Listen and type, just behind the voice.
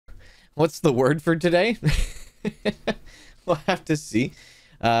What's the word for today? We'll have to see.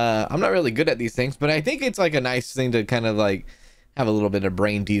 I'm not really good at these things, but I think it's like a nice thing to kind of like have a little bit of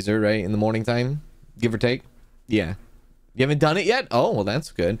brain teaser, right? In the morning time, give or take. Yeah. You haven't done it yet? Oh, well,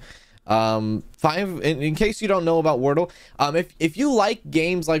 that's good. In case you don't know about Wordle, if you like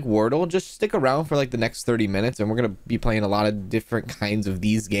games like Wordle, just stick around for like the next 30 minutes and we're gonna be playing a lot of different kinds of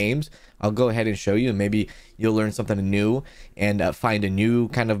these games. I'll go ahead and show you, and maybe you'll learn something new and find a new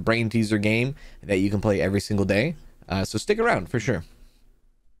kind of brain teaser game that you can play every single day. So stick around for sure.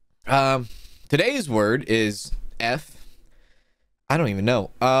 Today's word is F. I don't even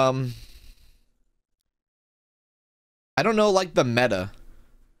know. I don't know, like the meta.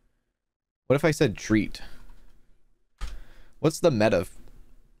 What if I said treat? What's the meta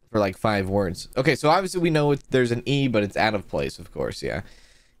for like 5 words? Okay, so obviously we know there's an E, but it's out of place, of course. Yeah.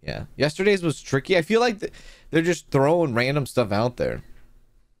 Yeah. Yesterday's was tricky. I feel like they're just throwing random stuff out there.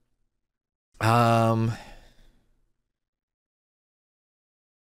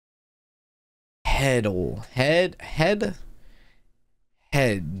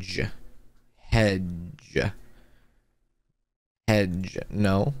 Hedge.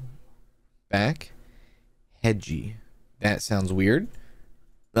 No. Back. Hedgy. That sounds weird.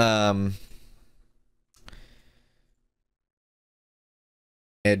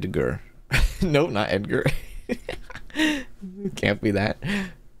 Edgar. No, not Edgar. Can't be that.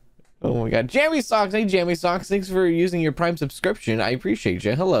 Oh my god. Jammy Socks. Hey, Jammy Socks. Thanks for using your Prime subscription. I appreciate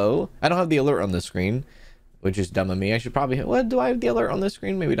you. Hello. I don't have the alert on the screen, which is dumb of me. I should probably have... What? Do I have the alert on the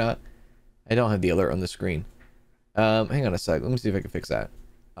screen? Maybe not. I don't have the alert on the screen. Hang on a sec. Let me see if I can fix that.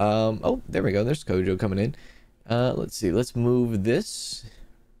 Oh, there we go. There's Kojo coming in. Let's see. Let's move this.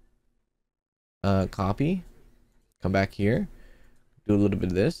 Copy. Come back here. Do a little bit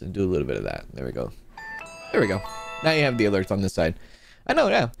of this and do a little bit of that. There we go. There we go. Now you have the alerts on this side. I know,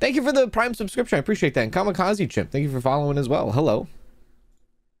 yeah. Thank you for the Prime subscription. I appreciate that. And Kamikaze Chimp, thank you for following as well. Hello.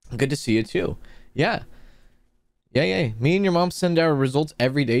 Good to see you too. Yeah. Yeah. Me and your mom send our results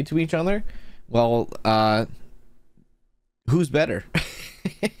every day to each other. Well, who's better?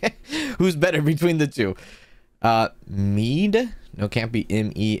 Who's better between the two? Mead? No, can't be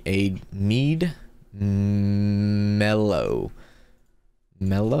M-E-A. Mead. Mellow.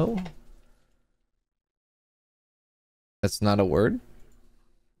 Mellow? That's not a word.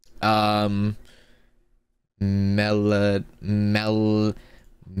 Melon.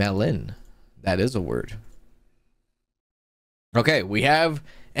 That is a word. Okay, we have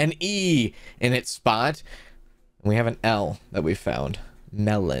an E in its spot. And we have an L that we found.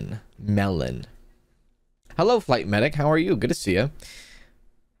 Melon. Hello, Flight Medic. How are you? Good to see you.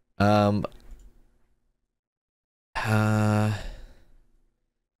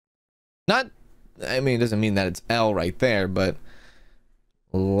 Not... I mean, it doesn't mean that it's L right there, but...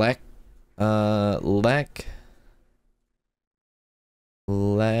 Lem...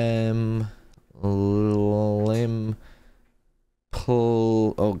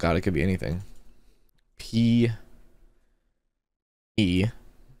 Pull... Oh god, it could be anything. P... E...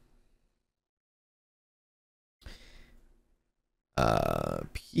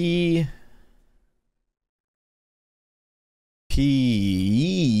 P...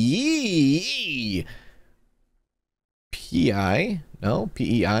 P... P-I? No.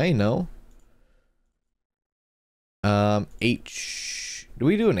 P-E-I? No. H... Do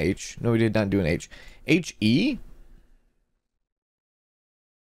we do an H? No, we did not do an H. H-E?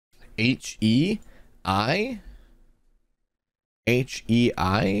 H-E-I?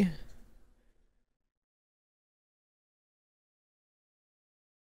 H-E-I?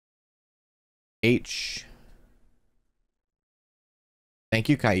 H... Thank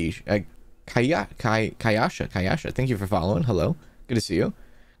you, Kayasha. Thank you for following. Hello. Good to see you.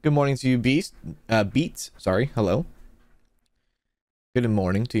 Good morning to you, Beast. Beats. Sorry. Hello. Good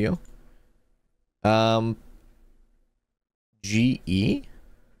morning to you. G-E?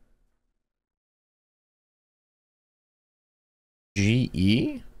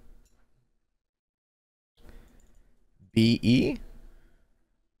 G-E? B-E?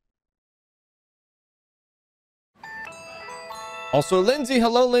 Also, Lindsay.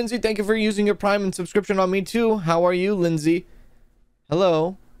 Hello, Lindsay. Thank you for using your Prime and subscription on me, too. How are you, Lindsay?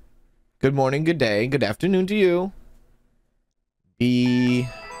 Hello. Good morning, good day, good afternoon to you. Bee's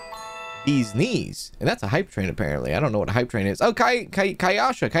knees. And that's a hype train, apparently. I don't know what a hype train is. Oh,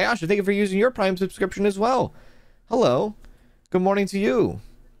 Kayasha. Thank you for using your Prime subscription as well. Hello. Good morning to you.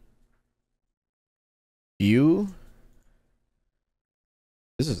 You.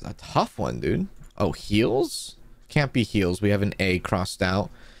 This is a tough one, dude. Oh, heels? Can't be heels. We have an A crossed out.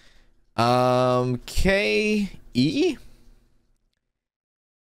 K-E?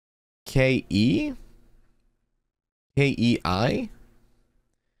 K-E? K-E-I?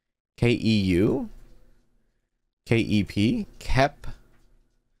 K-E-U? K-E-P? Kep?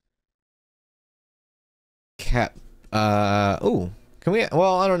 Kep. Oh. Can we...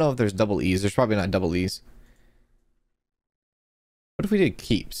 Well, I don't know if there's double E's. There's probably not double E's. What if we did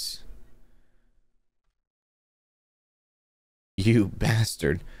keeps? You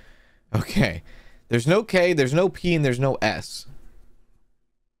bastard. Okay. There's no K, there's no P, and there's no S.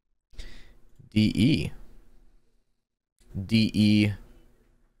 D-E. D-E.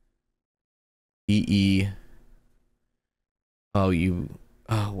 D-E. Oh, you...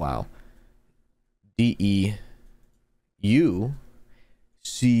 Oh, wow. D-E. U-C-E.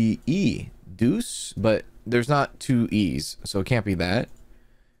 Deuce, but there's not two E's, so it can't be that.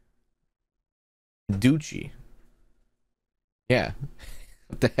 Ducci. Yeah.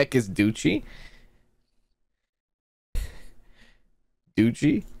 What the heck is Ducci?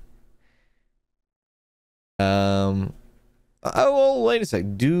 Ducci? Oh, well, wait a sec.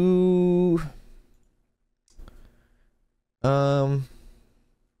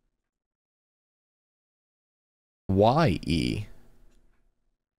 Y-E.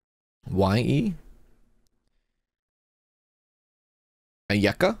 Y-E? A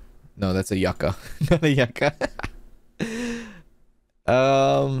yucca? No, that's a yucca. Not a yucca.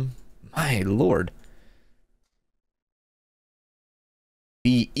 My lord.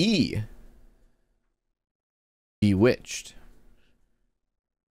 B-E. Bewitched.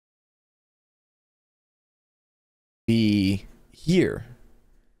 Be here.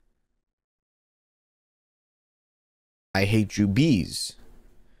 I hate you bees.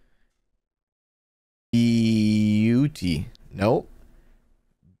 Beauty. Nope.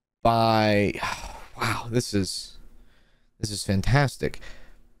 By wow, this is fantastic.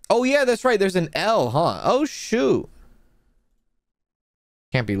 Oh yeah, that's right. There's an L, huh? Oh shoot.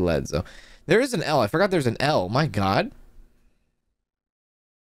 Can't be leads though. There is an L. I forgot there's an L. My God.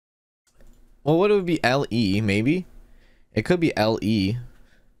 Well, what would it be? L-E, maybe? It could be L-E.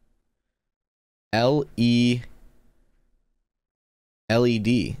 L-E.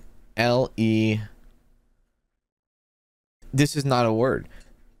 L-E-D. L-E. This is not a word.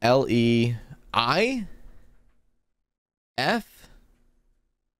 L-E-I? F?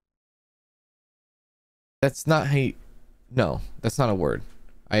 That's not how you... No, that's not a word.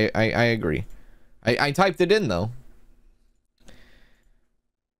 I agree. I typed it in though.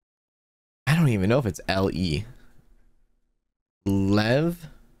 I don't even know if it's L-E. Lev?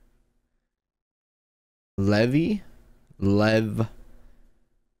 Levy? Lev?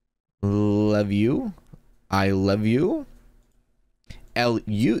 Love you? I love you?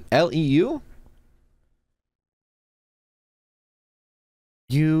 L-U? L-E-U?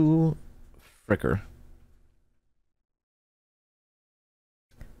 You fricker.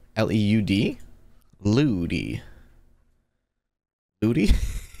 L-E-U-D? Ludi. Ludi?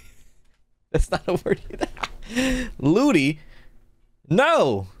 That's not a word either. Ludi?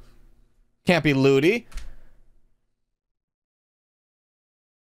 No! Can't be Ludi.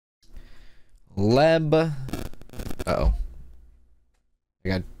 Leb. Uh-oh. I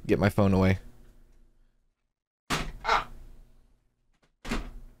gotta get my phone away.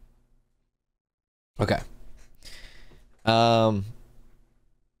 Okay. I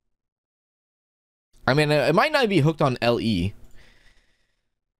mean, it might not be hooked on L-E.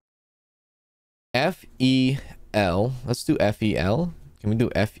 F-E-L. Let's do F-E-L. Can we do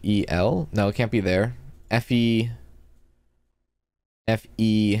F-E-L? No, it can't be there. F-E...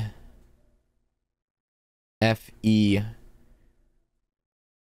 F-E... F-E...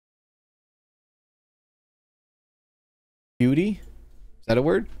 Beauty? Is that a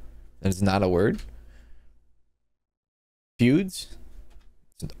word? That is not a word. Feuds?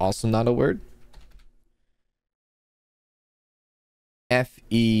 It's also not a word.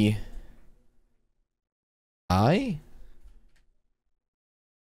 F-E-I?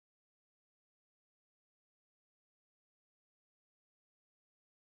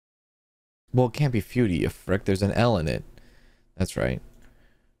 Well, it can't be feudy, you frick. There's an L in it. That's right.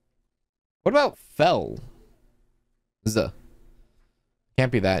 What about fell? Z.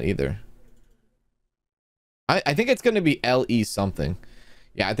 Can't be that either. I think it's going to be L-E something.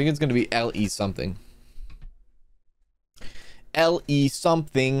 Yeah, I think it's going to be L-E something. L-E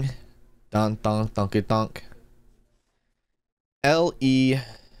something. Dun dun dunky dunk. L-E.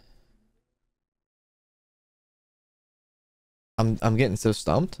 I'm getting so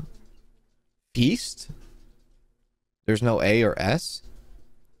stumped. Feast? There's no A or S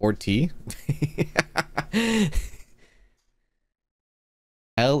or T.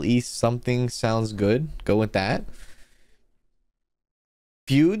 L-E something sounds good. Go with that.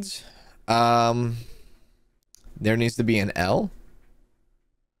 Feuds? There needs to be an L.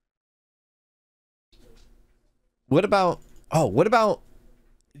 What about, oh, what about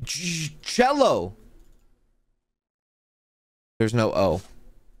cello? There's no O.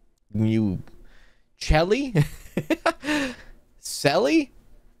 You Chelly? Selly?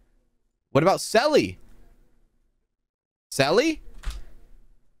 What about Selly? Selly?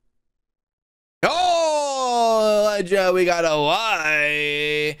 Oh, we got a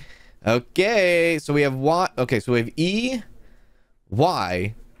Y. Okay, so we have Y. Okay, so we have E,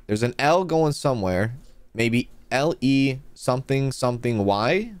 Y. There's an L going somewhere. Maybe LE something something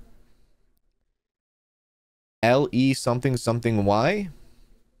Y. LE something something Y.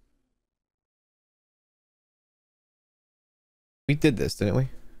 We did this, didn't we?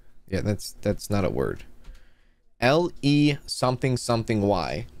 Yeah, that's not a word. LE something something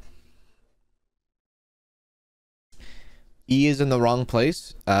Y. E is in the wrong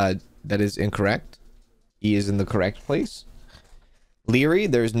place. That is incorrect. E is in the correct place. Leary,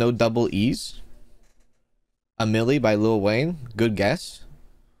 there's no double E's. A Millie by Lil Wayne. Good guess.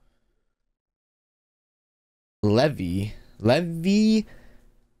 Levy. Levy.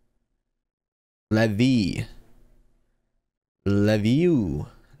 Levy. Leviu.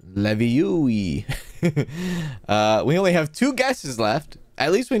 Leviui. We only have 2 guesses left.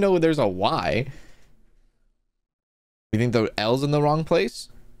 At least we know there's a Y. You think the L's in the wrong place?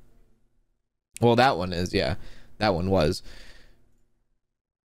 Well, that one is, yeah. That one was.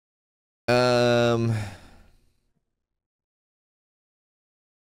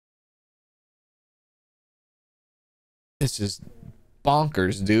 This is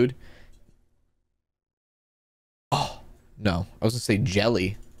bonkers, dude. Oh, no. I was gonna say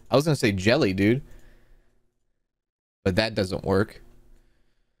jelly. I was gonna say jelly, dude. But that doesn't work.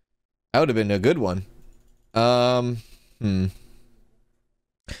 That would have been a good one. What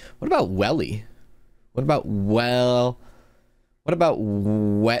about welly? What about well? What about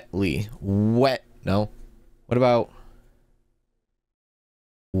wetly? Wet? No. What about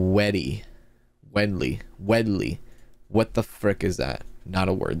wetty? Wedly? Wedly? What the frick is that? Not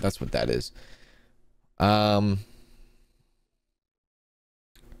a word. That's what that is.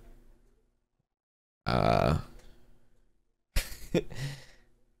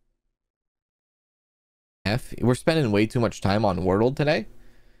 F. We're spending way too much time on Wordle today.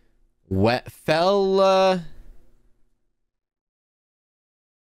 Wet fella.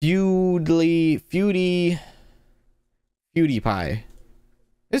 Feudy pie.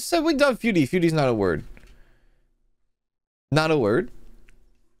 This said we done feudy. Feudy's not a word. Not a word.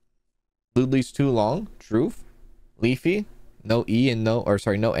 Ludley's too long. Truth. Leafy. No E and no, or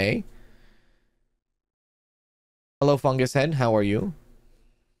sorry, no A. Hello, Fungus Head. How are you?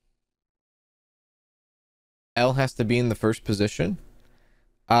 L has to be in the first position.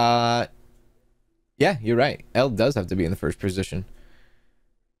 Yeah, you're right. L does have to be in the first position.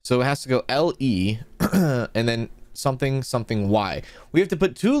 So it has to go LE and then something something Y. We have to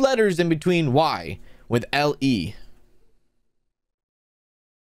put 2 letters in between Y with LE.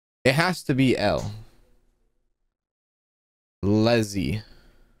 It has to be L. Lezzy.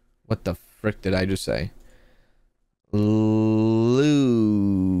 What the frick did I just say? Ludi.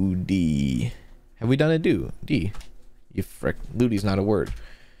 Have we done a do? D. You frick. Ludi's not a word.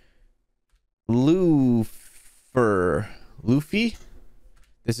 Loofer. Luffy?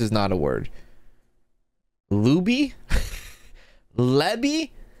 This is not a word. Luby? Lebby?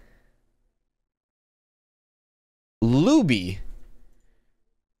 Luby.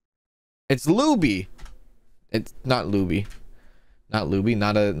 It's Luby. It's not Luby. Not Luby.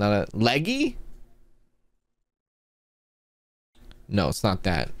 Not a leggy? No, it's not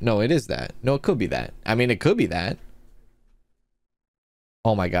that. No, it is that. No, it could be that. I mean, it could be that.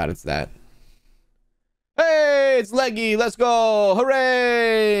 Oh my god, it's that. Hey, it's Leggy. Let's go.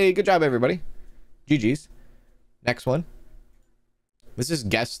 Hooray. Good job, everybody. GG's. Next one. This is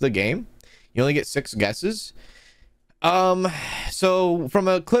guess the game. You only get 6 guesses. So from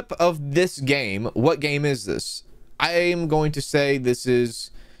a clip of this game, what game is this? I am going to say this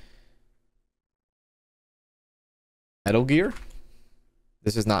is Metal Gear.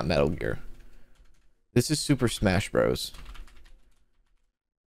 This is not Metal Gear. This is Super Smash Bros.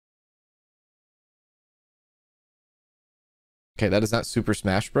 Okay, that is not Super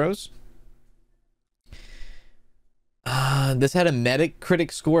Smash Bros. This had a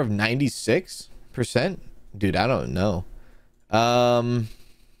Metacritic score of 96%. Dude, I don't know.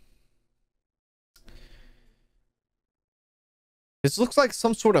 This looks like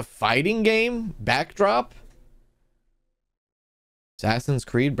some sort of fighting game backdrop. Assassin's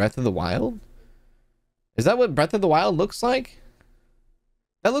Creed Breath of the Wild? Is that what Breath of the Wild looks like?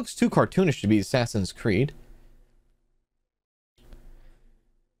 That looks too cartoonish to be Assassin's Creed.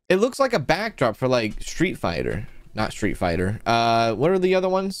 It looks like a backdrop for like Street Fighter. Not Street Fighter. What are the other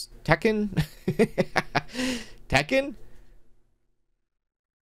ones? Tekken? Tekken?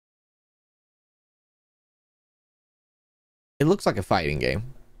 It looks like a fighting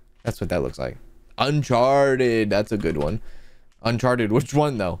game. That's what that looks like. Uncharted. That's a good one. Uncharted. Which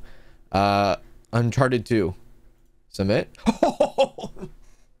one though? Uncharted 2. Submit.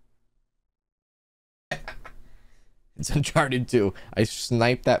 It's Uncharted 2. I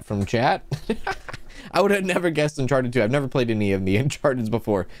sniped that from chat. I would have never guessed Uncharted 2. I've never played any of the Uncharted's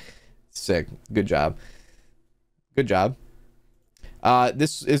before. Sick. Good job. Good job.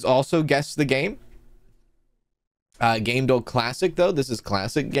 This is also Guess the Game. Game Duel Classic, though. This is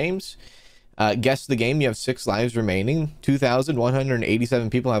classic games. Guess the Game. You have 6 lives remaining. 2,187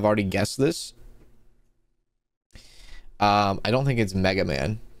 people have already guessed this. I don't think it's Mega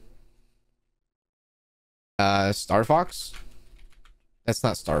Man. Star Fox? That's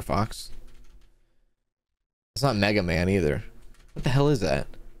not Star Fox. It's not Mega Man either. What the hell is that?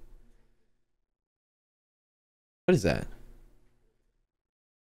 What is that?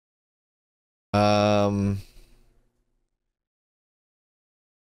 I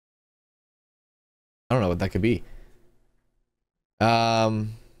don't know what that could be.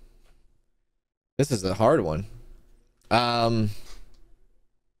 This is a hard one.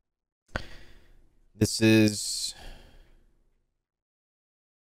 This is...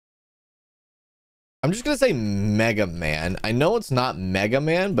 I'm just gonna say Mega Man. I know it's not Mega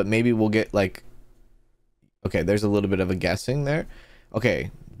Man, but maybe we'll get like... Okay, there's a little bit of a guessing there. Okay,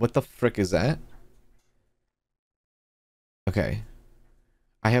 what the frick is that? Okay.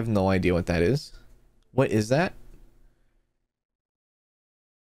 I have no idea what that is. What is that?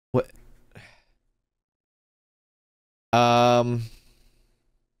 What?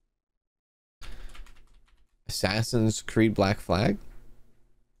 Assassin's Creed Black Flag?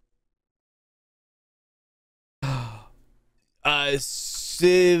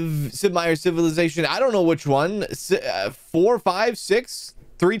 Sid Meier's Civilization. I don't know which one. 4, 5, 6,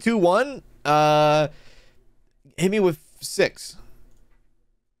 3, 2, 1. Hit me with 6.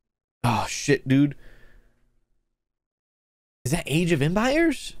 Oh shit, dude. Is that Age of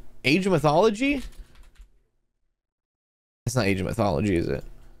Empires? Age of Mythology? That's not Age of Mythology, is it?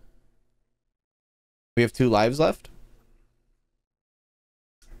 We have 2 lives left.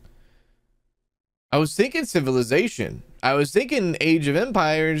 I was thinking Civilization. I was thinking Age of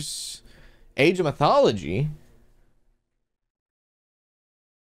Empires, Age of Mythology.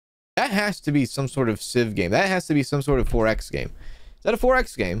 That has to be some sort of Civ game. That has to be some sort of 4X game. Is that a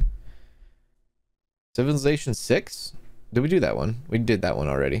 4X game? Civilization 6? Did we do that one? We did that one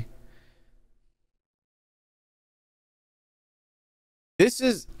already. This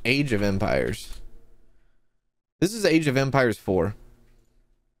is Age of Empires. This is Age of Empires 4.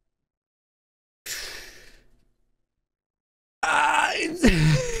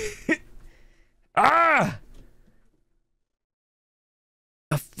 Ah!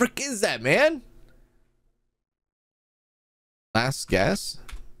 The frick is that, man? Last guess.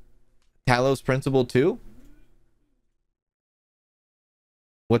 Talos Principle 2?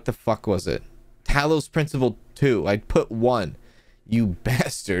 What the fuck was it? Talos Principle 2. I put 1. You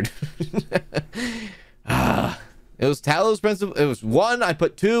bastard. It was Talos Principle. It was 1. I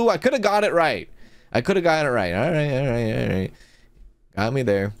put 2. I could have got it right. I could have got it right. All right. Got me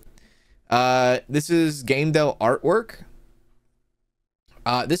there. This is Game Dell artwork.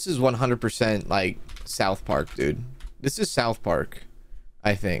 This is 100% like South Park, dude. This is South Park,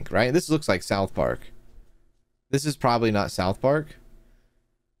 I think, right? This looks like South Park. This is probably not South Park.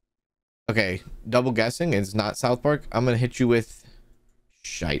 Okay, double guessing. It's not South Park. I'm gonna hit you with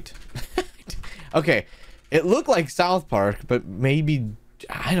shite. Okay, it looked like South Park, but maybe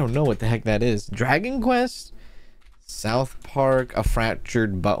I don't know what the heck that is. Dragon Quest? South Park, A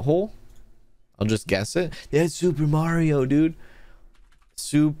Fractured Butthole? I'll just guess it. That's Super Mario, dude.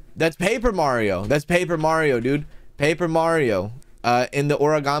 That's Paper Mario. That's Paper Mario, dude. Paper Mario. In the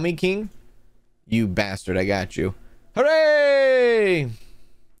Origami King? You bastard, I got you. Hooray!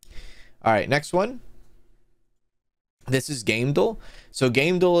 Alright, next one. This is Game Duel. So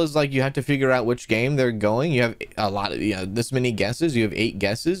Game Duel is like you have to figure out which game they're going. You have a lot of, this many guesses. You have 8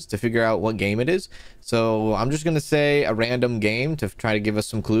 guesses to figure out what game it is. So I'm just going to say a random game to try to give us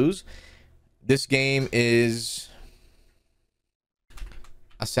some clues. This game is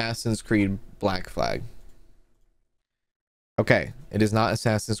Assassin's Creed Black Flag. Okay, it is not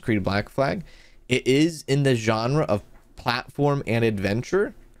Assassin's Creed Black Flag. It is in the genre of platform and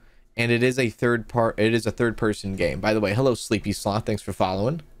adventure. and it is a third person game. By the way, hello Sleepy Sloth, thanks for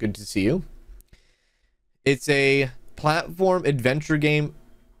following. Good to see you. It's a platform adventure game,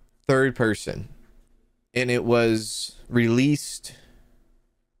 third person, and it was released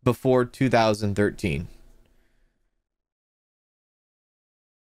before 2013.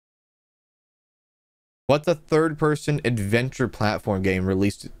 What's a third person adventure platform game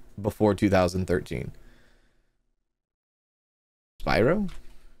released before 2013? Spyro?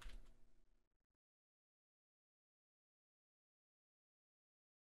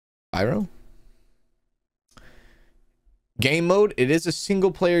 Spyro? Game mode, it is a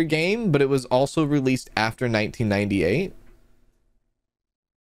single player game, but it was also released after 1998.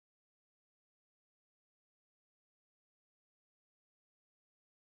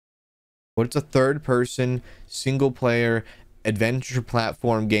 What's a third person single player adventure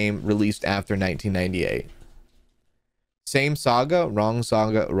platform game released after 1998? Same saga, wrong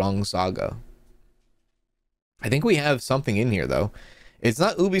saga, wrong saga. I think we have something in here though. It's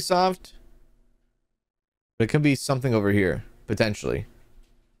not Ubisoft, but it could be something over here, potentially.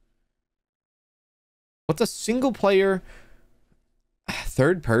 What's a single player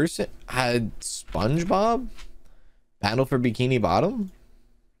third person? SpongeBob? Battle for Bikini Bottom?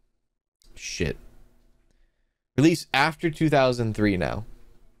 Shit. Released after 2003 now.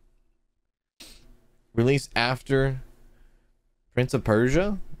 Released after Prince of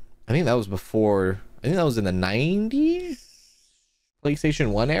Persia? I think that was before. I think that was in the 90s?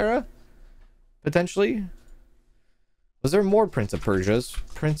 PlayStation 1 era? Potentially? Was there more Prince of Persias?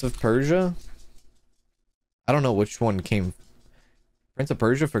 Prince of Persia? I don't know which one came. Prince of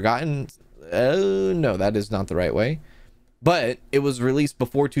Persia Forgotten? No, that is not the right way. But it was released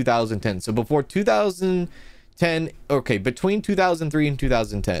before 2010. So before 2010, okay, between 2003 and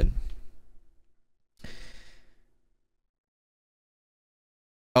 2010.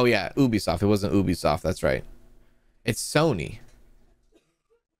 Oh yeah, Ubisoft. It wasn't Ubisoft, that's right. It's Sony.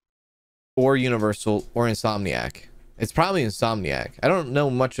 Or Universal or Insomniac. It's probably Insomniac. I don't know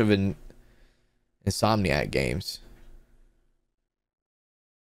much of Insomniac games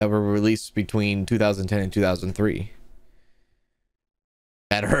that were released between 2010 and 2003.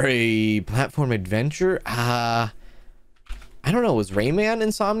 That are a platform adventure. I don't know. Was Rayman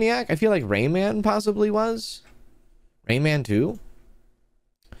Insomniac? I feel like Rayman possibly was. Rayman 2.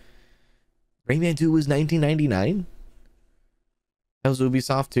 Rayman 2 was 1999. That was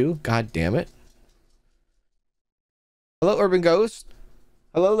Ubisoft too. God damn it. Hello, Urban Ghost.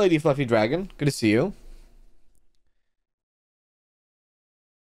 Hello, Lady Fluffy Dragon. Good to see you.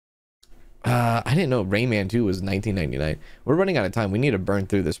 I didn't know Rayman 2 was 1999. We're running out of time. We need to burn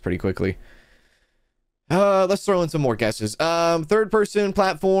through this pretty quickly. Let's throw in some more guesses. Third person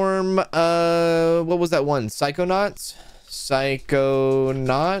platform. What was that one? Psychonauts?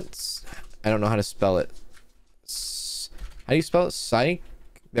 Psychonauts? I don't know how to spell it. How do you spell it?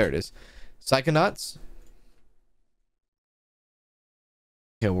 There it is. Psychonauts?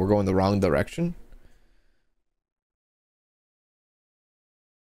 Okay, we're going the wrong direction.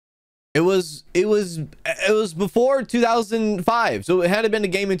 It was before 2005, so it had to been a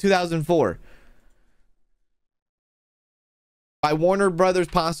game in 2004. By Warner Brothers,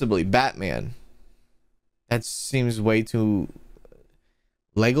 possibly. Batman. That seems way too...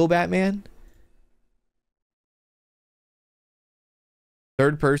 Lego Batman?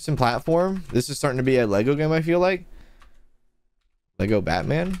 Third person platform? This is starting to be a Lego game, I feel like. Lego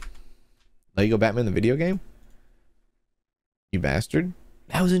Batman? Lego Batman the video game? You bastard.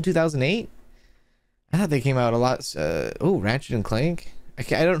 That was in 2008? I thought they came out a lot. Oh, Ratchet and Clank. I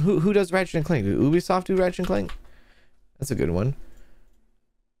don't. Who does Ratchet and Clank? Did Ubisoft do Ratchet and Clank? That's a good one.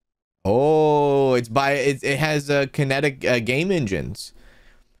 Oh, it has kinetic game engines.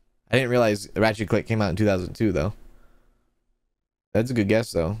 I didn't realize Ratchet and Clank came out in 2002 though. That's a good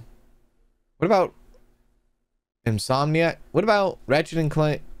guess though. What about Insomniac? What about Ratchet and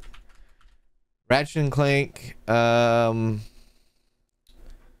Clank? Ratchet and Clank.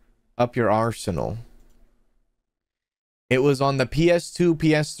 Up Your Arsenal. It was on the PS2,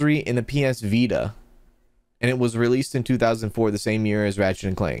 PS3, and the PS Vita, and it was released in 2004, the same year as Ratchet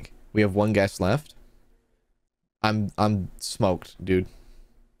and Clank. We have one guess left. I'm smoked, dude.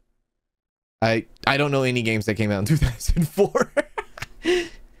 I don't know any games that came out in 2004.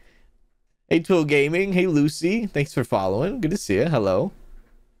 Hey Tool Gaming, hey Lucy, thanks for following. Good to see you. Hello.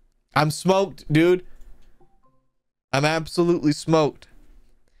 I'm smoked, dude. I'm absolutely smoked.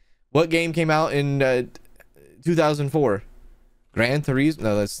 What game came out in 2004? Gran Turismo?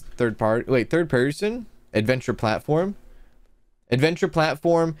 No, that's third part. Wait, third person? Adventure platform? Adventure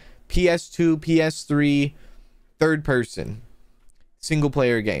platform, PS2, PS3, third person. single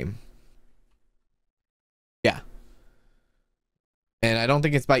player game. Yeah. And I don't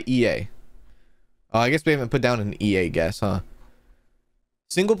think it's by EA. Oh, I guess we haven't put down an EA guess, huh?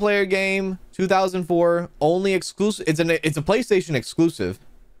 Single player game, 2004, only exclusive. It's a PlayStation exclusive.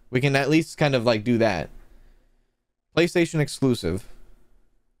 We can at least kind of like do that. PlayStation exclusive.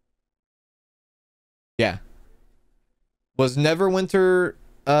 Yeah. Was Neverwinter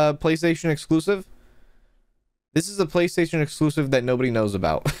PlayStation exclusive? This is a PlayStation exclusive that nobody knows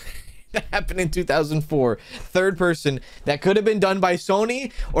about. That happened in 2004. Third person. That could have been done by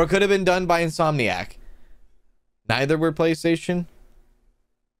Sony or could have been done by Insomniac. Neither were PlayStation.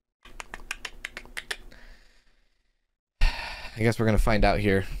 I guess we're going to find out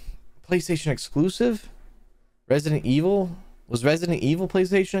here. PlayStation exclusive? Resident Evil? Was Resident Evil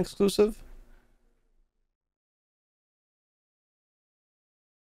PlayStation exclusive?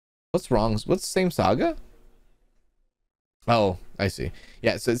 What's wrong? What's the same saga? Oh, I see.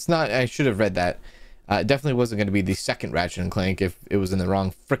 Yeah, so it's not... I should have read that. It definitely wasn't going to be the second Ratchet and Clank if it was in the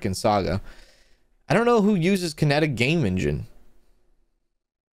wrong frickin' saga. I don't know who uses Kinetic Game Engine.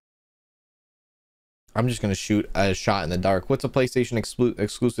 I'm just going to shoot a shot in the dark. What's a PlayStation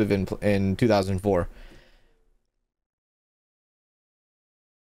exclusive in 2004?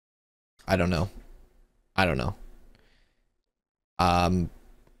 I don't know. I don't know.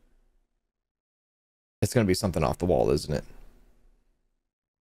 It's going to be something off the wall, isn't it?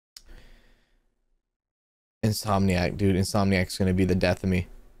 Insomniac, dude. Insomniac's going to be the death of me.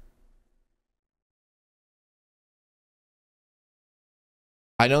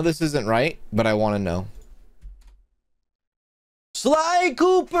 I know this isn't right, but I want to know. Sly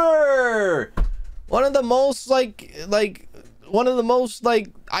Cooper! One of the most one of the most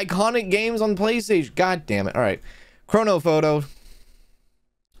iconic games on PlayStation. God damn it. All right. Chrono photo.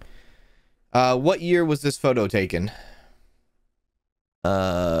 What year was this photo taken?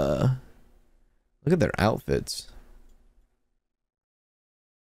 Look at their outfits.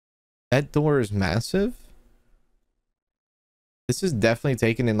 That door is massive. This is definitely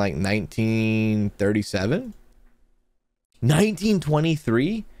taken in like 1937.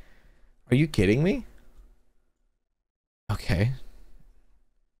 1923? Are you kidding me? Okay.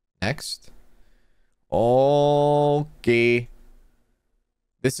 Next. Okay.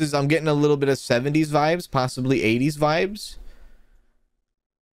 This is, I'm getting a little bit of 70s vibes, possibly 80s vibes.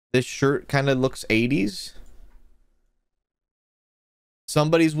 This shirt kind of looks 80s.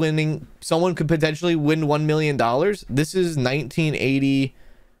 Somebody's winning. Someone could potentially win $1 million. This is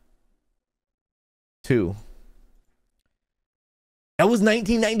 1982. That was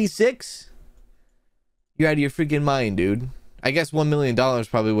 1996? You're out of your freaking mind, dude. I guess $1 million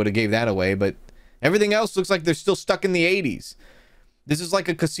probably would have gave that away, but everything else looks like they're still stuck in the 80s. This is like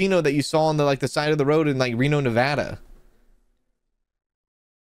a casino that you saw on the the side of the road in like Reno, Nevada.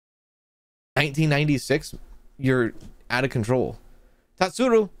 1996? You're out of control.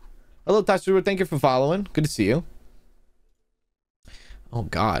 Tatsuru. Hello, Tatsuru. Thank you for following. Good to see you. Oh,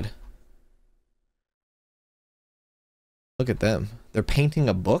 God. Look at them. They're painting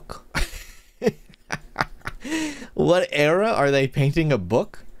a book? What era are they painting a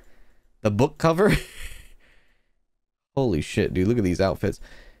book? The book cover? Holy shit, dude. Look at these outfits.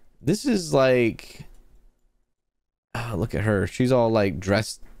 This is like... Oh, look at her. She's all like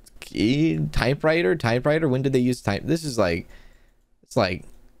dressed... Typewriter? When did they use type? This is like... It's like...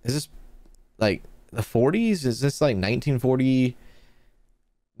 Is this like the 40s? Is this like 1940?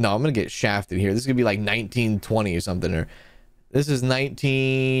 No, I'm gonna get shafted here. This is gonna be like 1920 or something. Or this is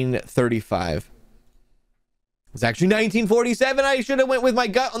 1935. It's actually 1947. I should have went with my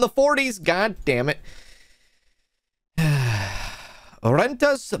gut on the 40s. God damn it.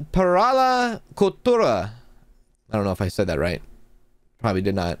 Rentas Parala Cultura. I don't know if I said that right. Probably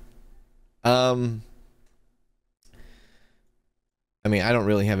did not. I mean, I don't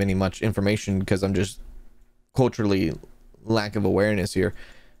really have any much information because I'm just culturally lack of awareness here.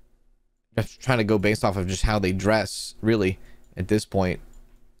 Just trying to go based off of just how they dress, really, at this point.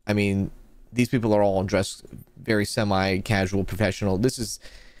 I mean, these people are all dressed very semi-casual, professional. This is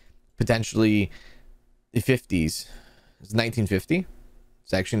potentially the 50s. It's 1950.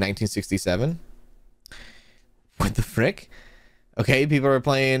 It's actually 1967. What the frick? Okay, people are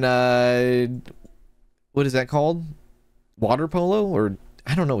playing, what is that called? Water polo? Or,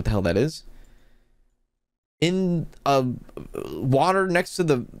 I don't know what the hell that is. In water next to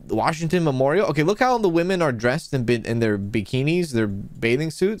the Washington Memorial. Okay, look how the women are dressed in their bikinis, their bathing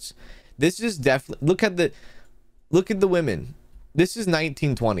suits. This is definitely, look at the women. This is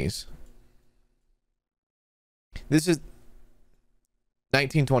 1920s. This is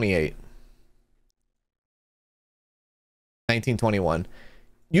 1928. 1921.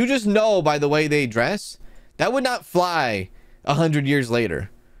 You just know by the way they dress, that would not fly 100 years later.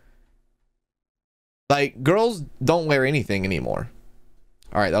 Like, girls don't wear anything anymore.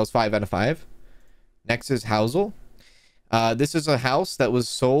 All right, that was 5 out of 5. Next is Housel. This is a house that was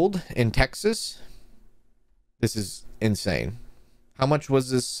sold in Texas. This is insane. How much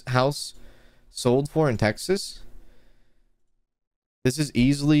was this house sold for in Texas? This is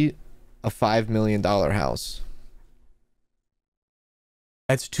easily a $5 million house.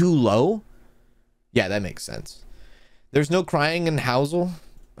 That's too low? Yeah, that makes sense. There's no crying in Housel.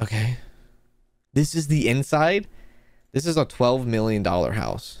 Okay. This is the inside. This is a $12 million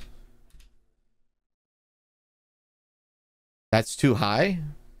house. That's too high.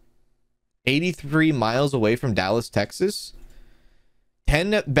 83 miles away from Dallas, Texas.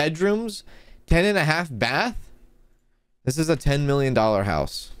 10 bedrooms, 10 and a half bath. This is a $10 million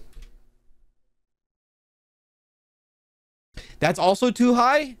house. That's also too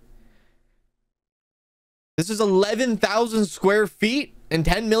high. This is 11,000 square feet and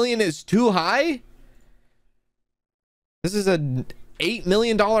 10 million is too high. This is a $8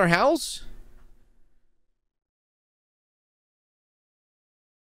 million house.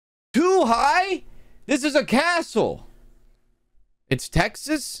 Too high. This is a castle. It's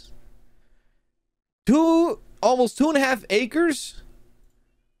Texas. Almost 2.5 acres.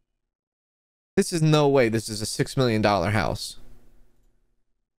 This is no way. This is a $6 million house.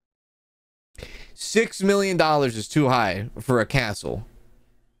 $6 million is too high for a castle.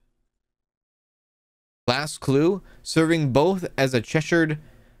 Last clue, serving both as a Cheshire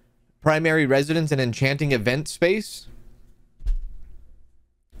primary residence and enchanting event space.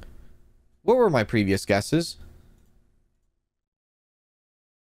 What were my previous guesses?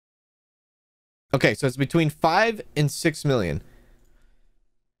 Okay, so it's between 5 and 6 million.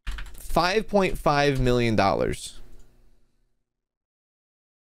 $5.5 million.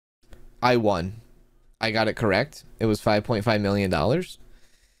 I won. I got it correct. It was $5.5 million.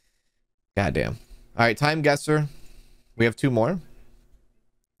 Goddamn. All right, time guesser. We have 2 more.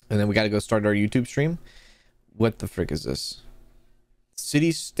 And then we got to go start our YouTube stream. What the frick is this?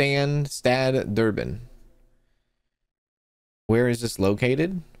 City Stad Durban. Where is this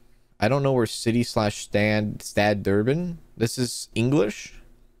located? I don't know where Stad Durban. This is English.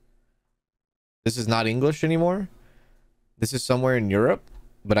 This is not English anymore. This is somewhere in Europe,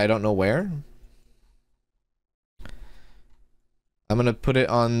 but I don't know where. I'm gonna put it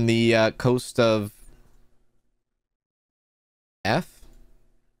on the coast of F.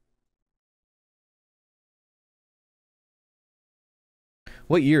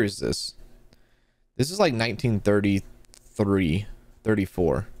 What year is this? This is like 1933,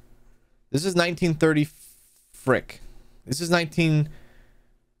 34. This is 1930 frick. This is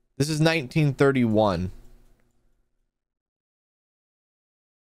 1931.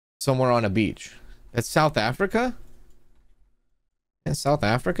 Somewhere on a beach. That's South Africa? That's South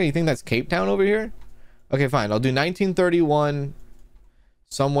Africa? You think that's Cape Town over here? Okay, fine. I'll do 1931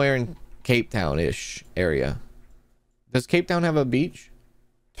 somewhere in Cape Town-ish area. Does Cape Town have a beach?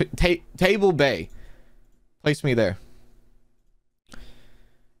 Table Bay. Place me there.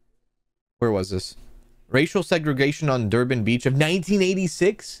 Where was this? Racial segregation on Durban Beach of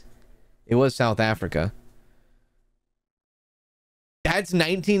 1986? It was South Africa. That's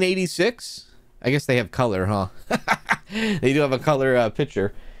 1986? I guess they have color, huh? They do have a color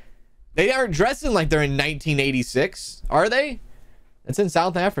picture. They aren't dressing like they're in 1986, are they? It's in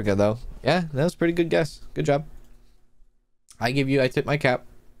South Africa, though. Yeah, that was a pretty good guess. Good job. I tip my cap.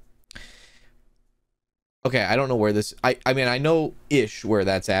 Okay, I don't know where this... I mean, I know-ish where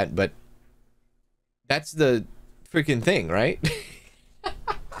that's at, but... That's the freaking thing, right?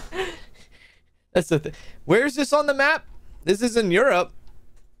 That's the thing. Where is this on the map? This is in Europe.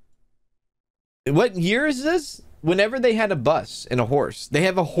 What year is this? Whenever they had a bus and a horse. They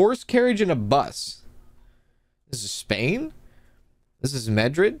have a horse carriage and a bus. This is Spain? This is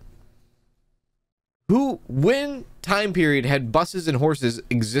Madrid? When time period had buses and horses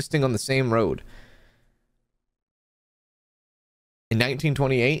existing on the same road? In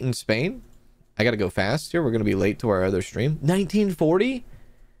 1928 in Spain? I gotta go fast here. We're gonna be late to our other stream. 1940?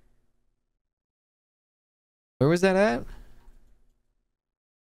 Where was that at?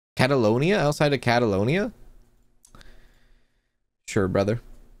 Catalonia? Outside of Catalonia? Sure, brother.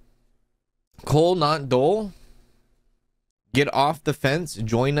 Cole, not Dole. Get off the fence.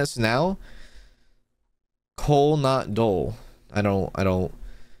 Join us now. Cole, not Dole. I don't.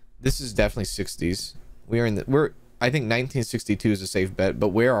 This is definitely 60s. I think 1962 is a safe bet, but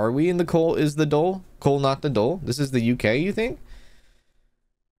where are we in the Cole is the Dole? Cole, not the Dole. This is the UK, you think?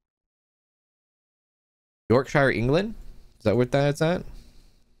 Yorkshire, England. Is that where that's at?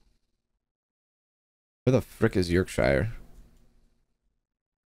 Where the frick is Yorkshire?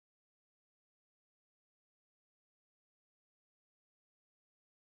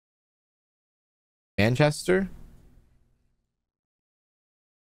 Manchester?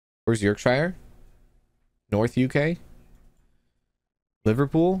 Where's Yorkshire? North UK?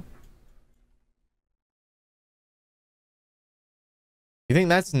 Liverpool? You think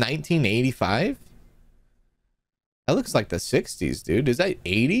that's 1985? That looks like the 60s, dude. Is that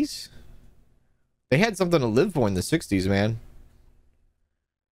 80s? They had something to live for in the 60s, man.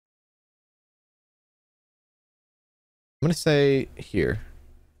 I'm gonna say here.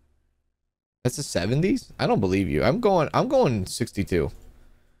 That's the 70s? I don't believe you. I'm going 62.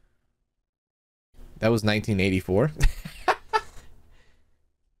 That was 1984.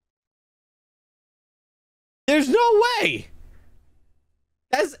 There's no way.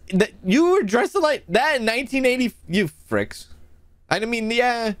 That's that you were dressed like that in 1980. You fricks. I mean,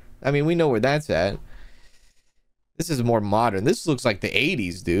 yeah. I mean, we know where that's at. This is more modern. This looks like the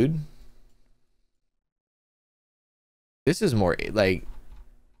 80s, dude. This is more like,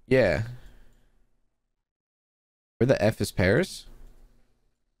 yeah. Where the F is Paris?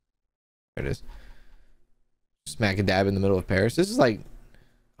 There it is. Smack a dab in the middle of Paris. This is like,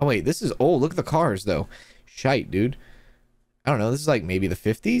 oh wait, this is old. Look at the cars though. Shite, dude. I don't know. This is like maybe the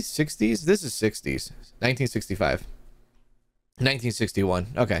 50s, 60s. This is 60s. 1965. 1961.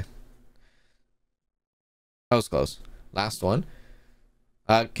 Okay. That was close. Last one.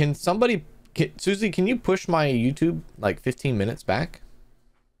 Can somebody, Susie, can you push my YouTube like 15 minutes back?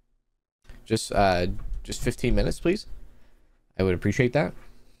 Just 15 minutes, please. I would appreciate that.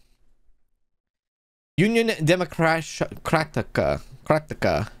 Union Democratica.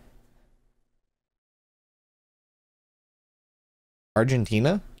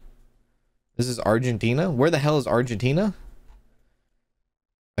 Argentina? This is Argentina? Where the hell is Argentina?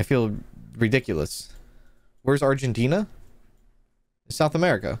 I feel ridiculous. Where's Argentina? It's South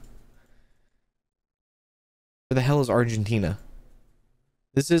America. Where the hell is Argentina?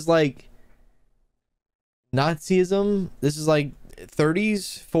 This is like Nazism. This is like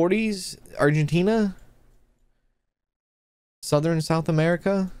 30s, 40s Argentina. Southern South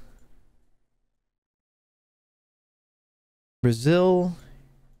America. Brazil,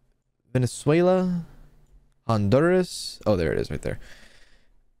 Venezuela, Honduras. Oh, there it is right there.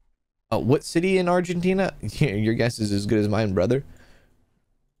 What city in Argentina? Your guess is as good as mine, brother.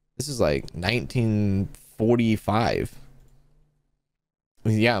 This is like 1945.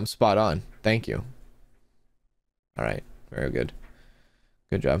 Yeah, I'm spot on. Thank you. All right. Very good.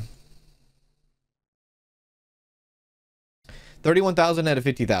 Good job. 31,000 out of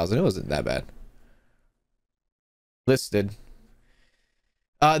 50,000. It wasn't that bad. Listed.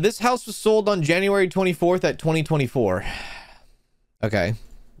 This house was sold on January 24th at 2024. Okay.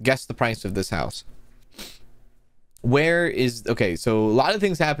 Guess the price of this house. Where is... Okay, so a lot of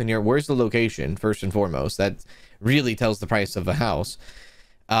things happen here. Where's the location, first and foremost? That really tells the price of a house.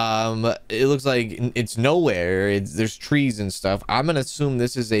 It looks like it's nowhere. There's trees and stuff. I'm going to assume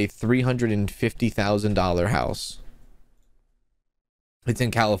this is a $350,000 house. It's in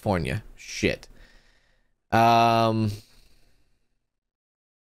California. Shit.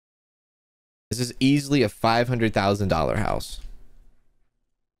 This is easily a $500,000 house.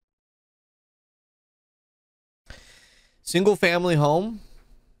 Single family home.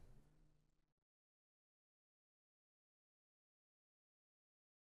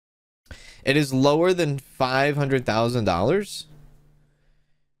 It is lower than $500,000.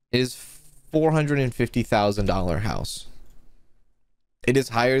 It is $450,000 house. It is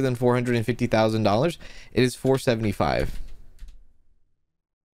higher than $450,000. It is $475,000.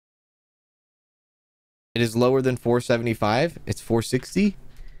 It is lower than $475,000. It's $460,000.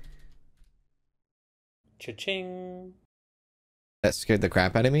 Cha-ching. That scared the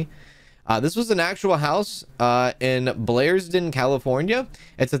crap out of me. This was an actual house in Blairsden, California.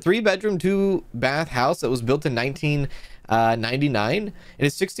 It's a 3-bedroom, 2-bath house that was built in 1999. It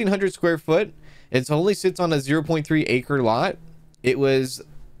is 1,600 square foot. It only sits on a 0.3 acre lot. It was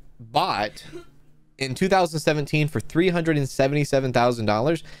bought in 2017 for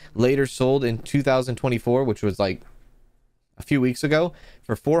 $377,000. Later sold in 2024, which was like a few weeks ago,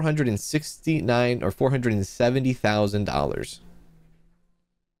 for $469,000 or $470,000.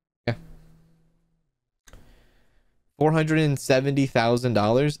 Yeah,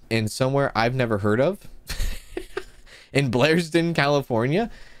 $470,000 in somewhere I've never heard of, in Blairsden, California.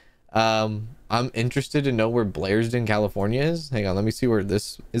 I'm interested to know where Blairsden, California is. Hang on, let me see where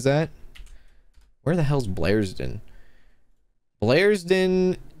this is at. Where the hell's Blairsden?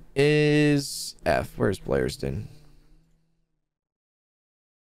 Blairsden is F. Where's Blairsden?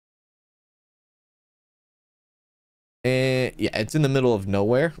 And yeah, it's in the middle of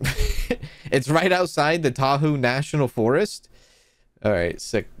nowhere. It's right outside the Tahoe National Forest. All right,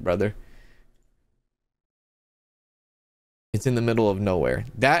 sick, brother. It's in the middle of nowhere.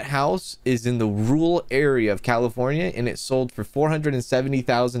 That house is in the rural area of California, and it sold for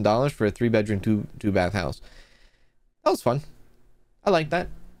 $470,000 for a 3-bedroom, two bath house. That was fun. I like that.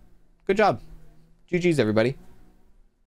 Good job. GG's, everybody.